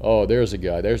 Oh, there's a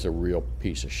guy. There's a real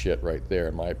piece of shit right there,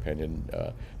 in my opinion.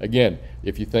 Again,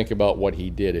 if you think about what he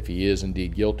did, if he is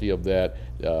indeed guilty of that,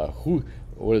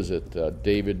 what is it?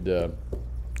 David,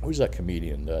 who's that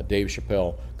comedian? Dave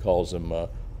Chappelle calls him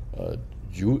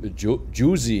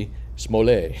Juicy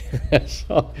Smollett.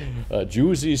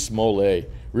 Juicy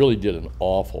Smollett really did an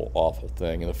awful, awful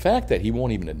thing. And the fact that he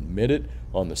won't even admit it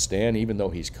on the stand, even though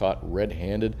he's caught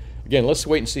red-handed. Again, let's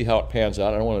wait and see how it pans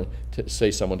out. I don't want to say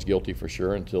someone's guilty for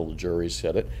sure until the jury's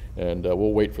said it. And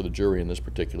we'll wait for the jury in this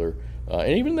particular,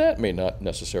 and even that may not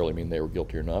necessarily mean they were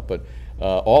guilty or not, but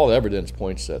all the evidence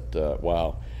points that,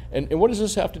 wow. And what does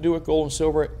this have to do with gold and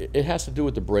silver? It has to do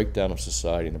with the breakdown of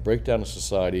society. And the breakdown of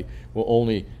society will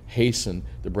only hasten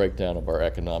the breakdown of our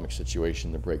economic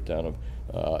situation, the breakdown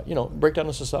of, you know, breakdown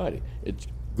of society. It's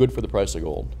good for the price of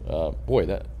gold. Boy,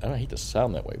 that, I don't hate to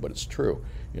sound that way, but it's true,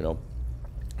 you know.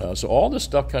 So all this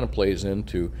stuff kind of plays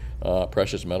into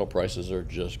precious metal prices are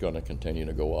just going to continue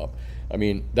to go up. I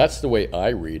mean, that's the way I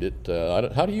read it.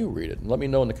 How do you read it? Let me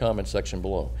know in the comment section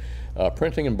below.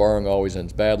 Printing and borrowing always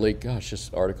ends badly. Gosh,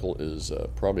 this article is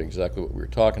probably exactly what we were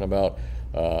talking about.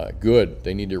 Good.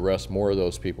 They need to arrest more of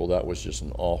those people. That was just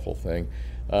an awful thing.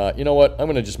 You know what? I'm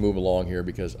going to just move along here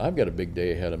because I've got a big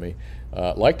day ahead of me.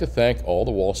 I'd like to thank all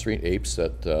the Wall Street apes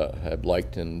that have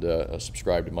liked and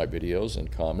subscribed to my videos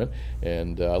and comment.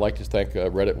 And I'd like to thank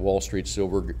Reddit Wall Street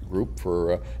Silver Group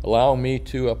for allowing me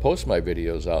to post my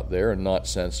videos out there and not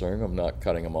censoring them, not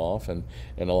cutting them off, and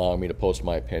allowing me to post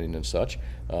my opinion and such.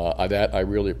 That I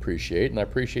really appreciate. And I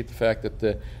appreciate the fact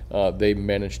that they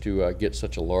managed to get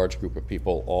such a large group of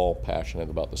people all passionate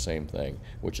about the same thing,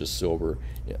 which is silver,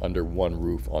 under one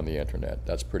roof on the internet.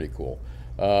 That's pretty cool.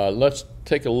 Let's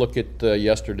take a look at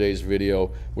yesterday's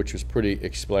video, which was pretty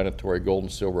explanatory. Gold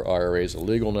and silver IRA is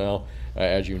illegal now.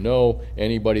 As you know,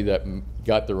 anybody that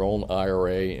got their own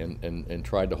IRA and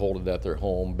tried to hold it at their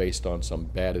home based on some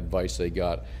bad advice they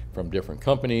got from different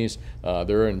companies,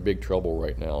 they're in big trouble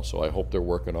right now. So I hope they're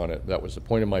working on it. That was the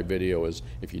point of my video, is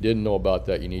if you didn't know about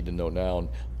that, you need to know now and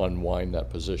unwind that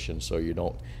position so you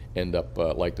don't end up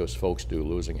like those folks do,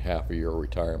 losing half of your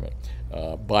retirement.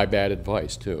 By bad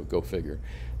advice too, go figure.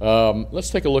 Let's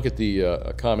take a look at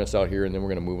the comments out here, and then we're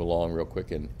going to move along real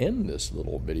quick and end this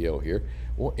little video here.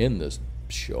 We'll end this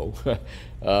show.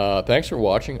 Thanks for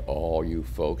watching, all you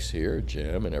folks here,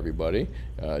 Jim and everybody.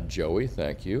 Joey,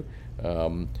 thank you.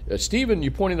 Stephen,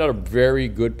 you pointed out a very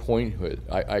good point.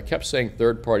 I kept saying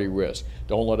third-party risk.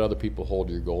 Don't let other people hold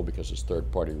your gold because it's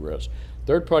third-party risk.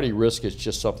 Third-party risk is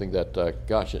just something that,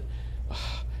 gosh, it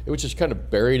was just kind of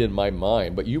buried in my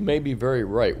mind. But you may be very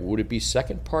right. Would it be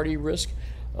second-party risk?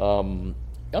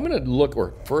 I'm going to look,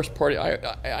 or first party.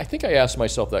 I think I asked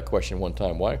myself that question one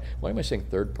time. Why am I saying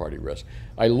third party risk?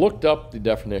 I looked up the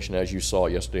definition, as you saw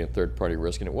yesterday, in third party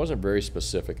risk, and it wasn't very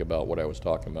specific about what I was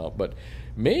talking about. But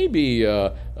maybe,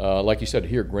 like you said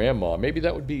here, grandma, maybe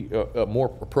that would be a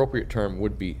more appropriate term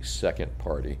would be second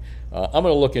party. I'm going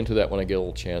to look into that when I get a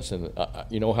little chance, and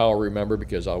you know how I'll remember,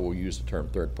 because I will use the term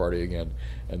third party again,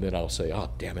 and then I'll say, oh,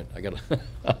 damn it, I got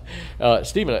to.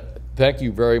 Stephen, Thank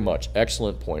you very much.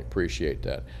 Excellent point. Appreciate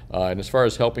that. And as far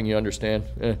as helping you understand,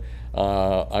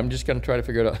 I'm just going to try to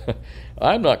figure it out.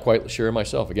 I'm not quite sure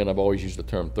myself. Again, I've always used the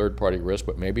term third-party risk,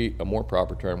 but maybe a more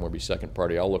proper term would be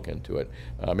second-party. I'll look into it.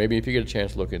 Maybe if you get a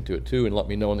chance to look into it too, and let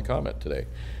me know in the comment today.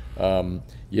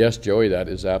 Yes, Joey, that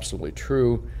is absolutely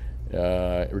true.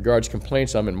 Regards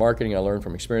complaints, I'm in marketing. I learned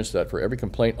from experience that for every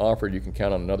complaint offered, you can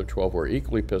count on another 12 who are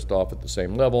equally pissed off at the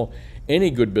same level. Any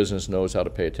good business knows how to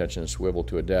pay attention and swivel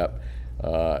to adapt,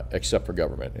 except for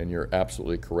government. And you're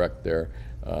absolutely correct there.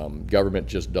 Government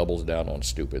just doubles down on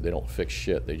stupid. They don't fix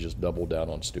shit. They just double down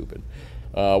on stupid.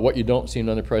 What you don't see in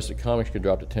underpriced comics could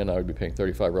drop to 10. I would be paying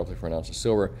 35 roughly for an ounce of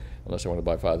silver, unless I want to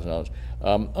buy 5,000 ounces.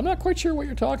 I'm not quite sure what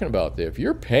you're talking about there.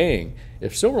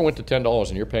 If silver went to $10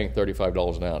 and you're paying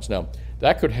 $35 an ounce, now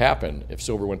that could happen if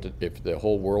if the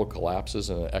whole world collapses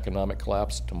in an economic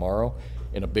collapse tomorrow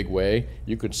in a big way.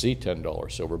 You could see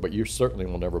 $10 silver, but you certainly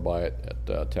will never buy it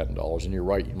at $10. And you're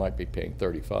right, you might be paying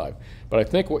 35. But I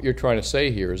think what you're trying to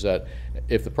say here is that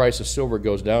if the price of silver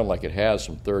goes down like it has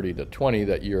from 30 to 20,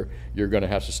 that you're going to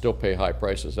have to still pay high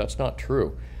prices. That's not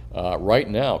true. Right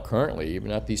now, currently,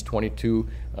 even at these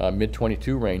mid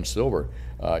 22 range silver,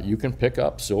 you can pick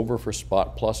up silver for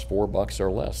spot plus $4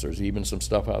 or less. There's even some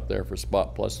stuff out there for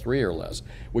spot plus 3 or less,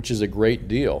 which is a great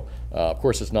deal. Of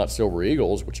course, it's not Silver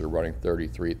Eagles, which are running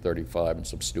 33, 35 and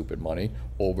some stupid money,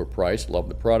 overpriced. Love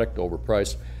the product,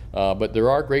 overpriced. But there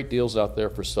are great deals out there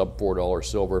for sub $4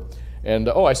 silver. And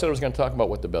I said I was going to talk about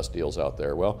what the best deals out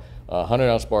there. Well,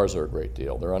 100-ounce bars are a great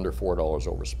deal. They're under $4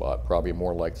 over spot, probably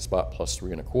more like the spot plus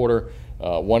 3 1/4.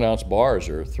 1-ounce bars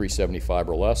are $3.75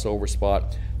 or less over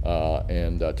spot,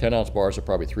 and 10-ounce bars are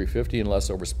probably $3.50 and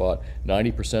less over spot.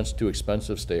 90% is too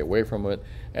expensive. Stay away from it.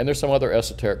 And there's some other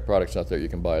esoteric products out there you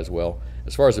can buy as well.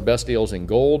 As far as the best deals in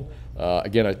gold,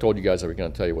 again, I told you guys I was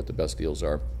going to tell you what the best deals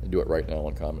are. I'll do it right now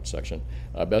in the comment section.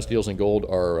 Best deals in gold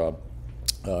are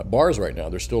bars right now.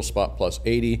 They're still spot plus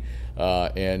 80,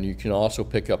 and you can also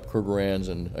pick up Krugerrands,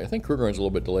 and I think Krugerrands a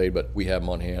little bit delayed, but we have them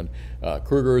on hand.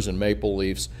 Krugers and Maple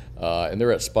Leafs, and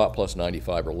they're at spot plus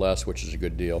 95 or less, which is a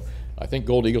good deal. I think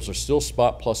Gold Eagles are still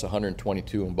spot plus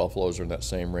 122, and Buffaloes are in that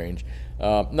same range.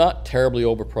 Not terribly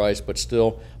overpriced, but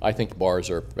still, I think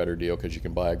bars are a better deal because you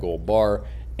can buy a gold bar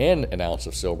and an ounce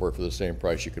of silver for the same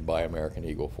price you could buy American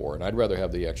Eagle for. And I'd rather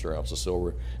have the extra ounce of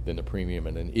silver than the premium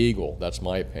in an Eagle. That's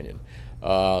my opinion.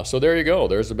 So there you go.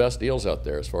 There's the best deals out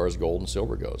there as far as gold and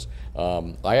silver goes.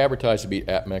 I advertise to beat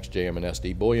APMEX, JM, and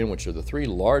SD Bullion, which are the 3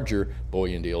 larger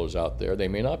bullion dealers out there. They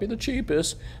may not be the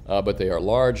cheapest, but they are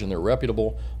large and they're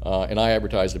reputable, and I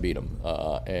advertise to beat them.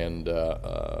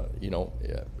 You know,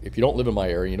 if you don't live in my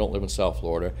area, you don't live in South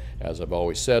Florida, as I've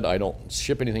always said, I don't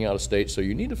ship anything out of state, so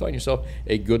you need to find yourself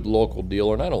a good local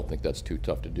dealer, and I don't think that's too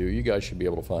tough to do. You guys should be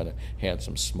able to find a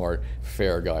handsome, smart,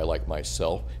 fair guy like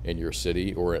myself in your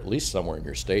city, or at least somewhere in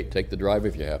your state. Take the drive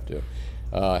if you have to.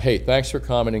 Hey, thanks for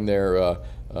commenting there,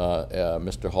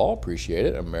 Mr. Hall. Appreciate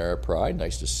it. Ameripride,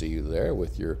 nice to see you there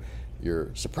with your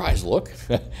surprised look.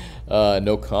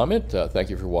 No comment. Thank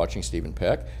you for watching, Stephen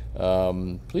Peck.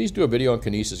 Please do a video on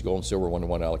Kinesis Gold and Silver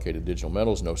 1-to-1 allocated digital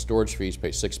metals. No storage fees.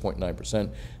 Pay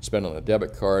 6.9%. Spend on a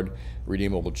debit card.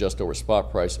 Redeemable just over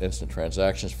spot price. Instant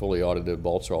transactions. Fully audited.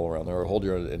 Vaults are all around there. Hold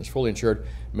your and it's fully insured.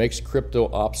 Makes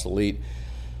crypto obsolete.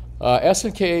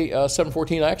 S&K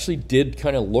 714, I actually did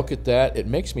kind of look at that. It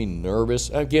makes me nervous.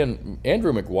 Again,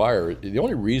 Andrew McGuire, the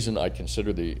only reason I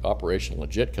consider the operation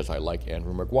legit, because I like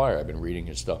Andrew McGuire. I've been reading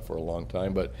his stuff for a long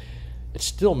time, but it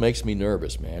still makes me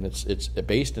nervous, man. It's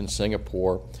based in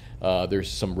Singapore. There's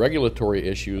some regulatory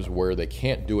issues where they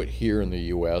can't do it here in the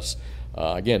U.S.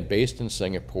 Again, based in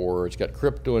Singapore. It's got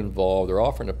crypto involved. They're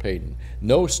offering to pay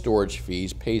no storage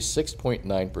fees, pay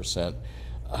 6.9%.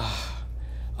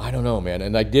 I don't know, man.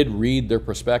 And I did read their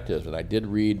perspectives, and I did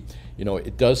read, you know,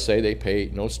 it does say they pay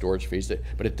no storage fees,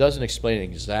 but it doesn't explain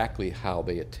exactly how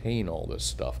they attain all this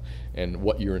stuff and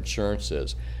what your insurance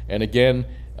is. And again,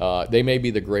 they may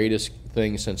be the greatest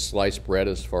thing since sliced bread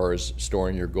as far as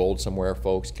storing your gold somewhere,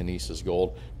 folks, Kinesis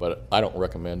Gold, but I don't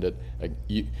recommend it.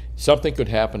 Something could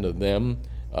happen to them.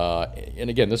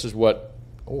 And again, this is what,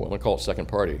 I'm going to call it second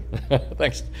party.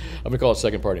 Thanks. I'm going to call it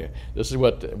second party. This is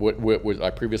what I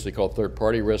previously called third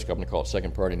party risk. I'm going to call it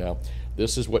second party now.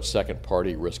 This is what second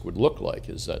party risk would look like,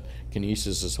 is that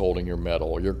Kinesis is holding your metal,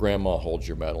 or your grandma holds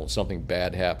your metal, and something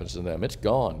bad happens to them. It's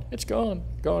gone. It's gone.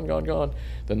 Gone, gone, gone.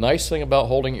 The nice thing about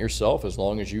holding it yourself, as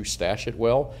long as you stash it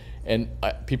well, and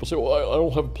people say, well, I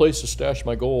don't have a place to stash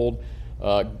my gold.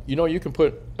 You know, you can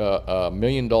put $1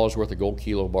 million worth of gold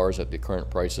kilo bars at the current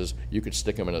prices. You could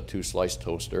stick them in a 2-slice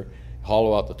toaster,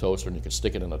 hollow out the toaster, and you can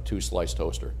stick it in a 2-slice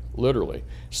toaster, literally.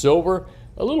 Silver,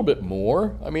 a little bit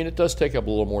more. I mean, it does take up a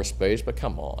little more space, but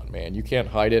come on, man, you can't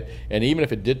hide it. And even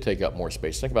if it did take up more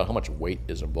space, think about how much weight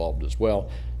is involved as well.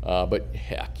 But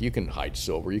heck, you can hide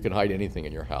silver. You can hide anything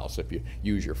in your house if you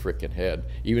use your frickin' head.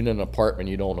 Even in an apartment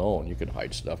you don't own, you can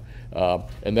hide stuff.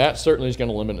 And that certainly is going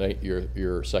to eliminate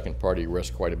your second-party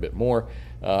risk quite a bit more.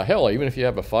 Hell, even if you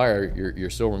have a fire, your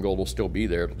silver and gold will still be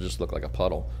there. It'll just look like a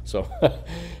puddle. So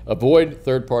avoid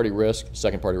third-party risk,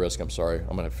 second-party risk, I'm sorry.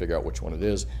 I'm going to figure out which one it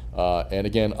is. And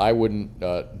again, I wouldn't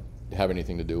have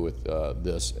anything to do with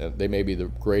this. They may be the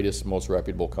greatest, most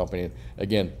reputable company.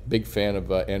 Again, big fan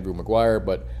of Andrew Maguire,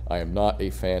 but I am not a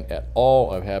fan at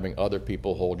all of having other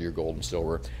people hold your gold and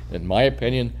silver. In my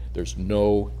opinion, there's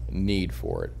no need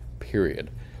for it,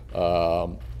 period.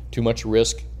 Too much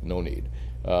risk, no need.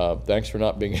 Thanks for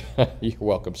not being, you're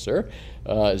welcome, sir.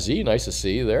 Z, nice to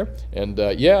see you there. And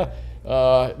yeah,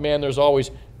 man, there's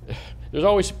always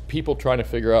people trying to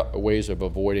figure out ways of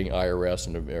avoiding IRS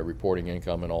and reporting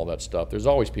income and all that stuff. There's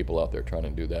always people out there trying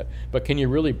to do that. But can you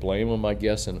really blame them, I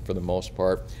guess? And for the most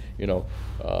part,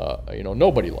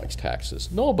 nobody likes taxes.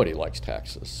 Nobody likes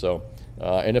taxes. So,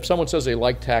 and if someone says they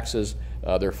like taxes,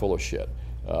 they're full of shit.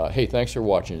 Hey, thanks for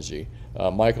watching, Z.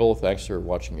 Michael, thanks for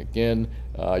watching again.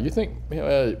 You think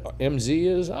MZ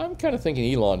is? I'm kind of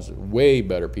thinking Elon's way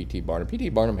better P.T. Barnum. P.T.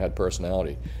 Barnum had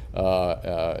personality.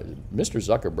 Mr.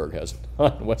 Zuckerberg has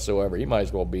none whatsoever. He might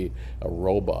as well be a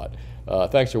robot.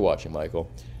 Thanks for watching, Michael.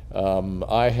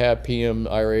 I have PM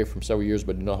IRA from several years,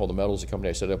 but do not hold the metals. The company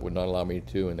I set up would not allow me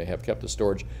to, and they have kept the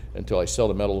storage until I sell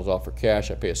the metals off for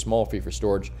cash. I pay a small fee for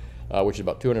storage, which is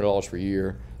about $200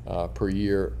 per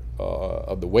year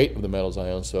of the weight of the metals I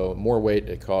own. So more weight,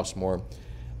 it costs more.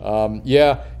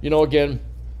 Yeah, again,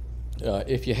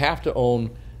 if you have to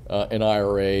own an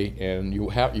IRA and you're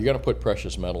going to put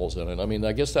precious metals in it, I mean,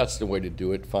 I guess that's the way to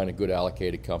do it. Find a good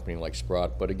allocated company like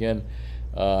Sprott. But again,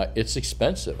 it's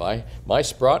expensive. My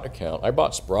Sprott account, I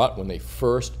bought Sprott when they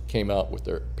first came out with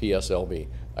their PSLV.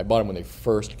 I bought them when they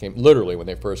first came, literally when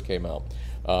they first came out.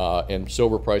 And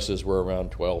silver prices were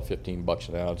around 12, 15 bucks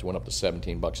an ounce. It went up to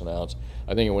 17 bucks an ounce.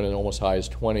 I think it went in almost high as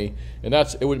 20. And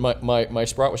my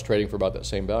Sprott was trading for about that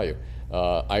same value.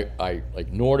 I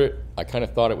ignored it. I kind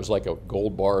of thought it was like a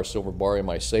gold bar or silver bar in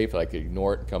my safe. I could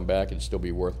ignore it and come back and still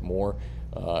be worth more,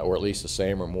 or at least the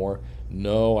same or more.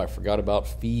 No, I forgot about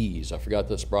fees. I forgot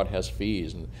that Sprott has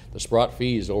fees, and the Sprott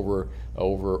fees over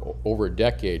a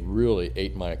decade really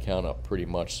ate my account up pretty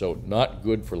much. So not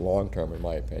good for long term, in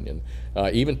my opinion.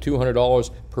 Even $200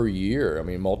 per year. I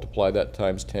mean, multiply that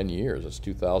times 10 years. That's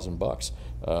 2,000 bucks.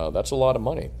 That's a lot of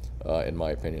money, in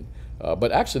my opinion.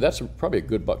 But actually, that's probably a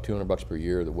good buck, 200 bucks per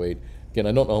year, the weight. Again,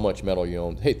 I don't know how much metal you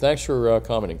own. Hey, thanks for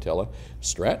commenting, Tella.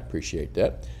 Strat, appreciate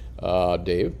that.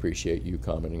 Dave, appreciate you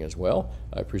commenting as well.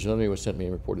 I presume you sent me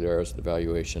a reported errors at the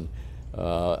valuation.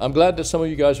 I'm glad that some of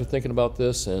you guys are thinking about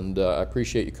this, and I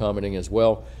appreciate you commenting as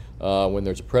well. When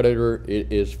there's a predator,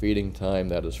 it is feeding time,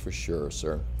 that is for sure,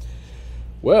 sir.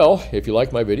 Well, if you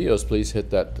like my videos, please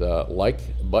hit that like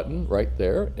button right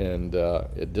there, and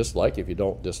dislike if you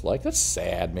don't dislike. That's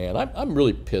sad, man. I'm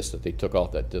really pissed that they took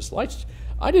off that dislike.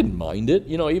 I didn't mind it.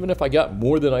 Even if I got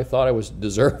more than I thought I was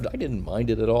deserved, I didn't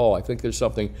mind it at all. I think there's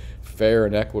something fair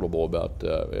and equitable about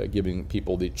giving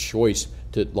people the choice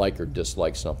to like or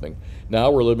dislike something. Now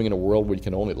we're living in a world where you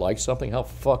can only like something. How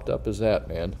fucked up is that,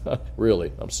 man?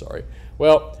 Really, I'm sorry.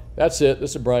 Well, that's it.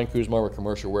 This is Brian Kuzma with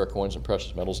Commercial Rare Coins and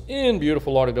Precious Metals in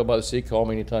beautiful Lauderdale by the Sea. Call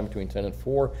me anytime between 10 and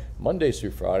 4, Mondays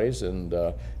through Fridays. And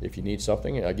if you need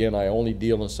something, again, I only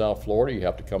deal in South Florida. You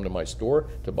have to come to my store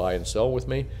to buy and sell with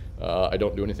me. I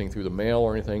don't do anything through the mail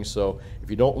or anything. So if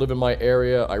you don't live in my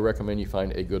area, I recommend you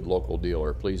find a good local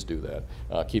dealer. Please do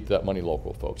that. Keep that money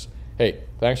local, folks. Hey,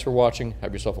 thanks for watching.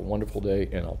 Have yourself a wonderful day,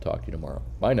 and I'll talk to you tomorrow.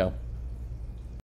 Bye now.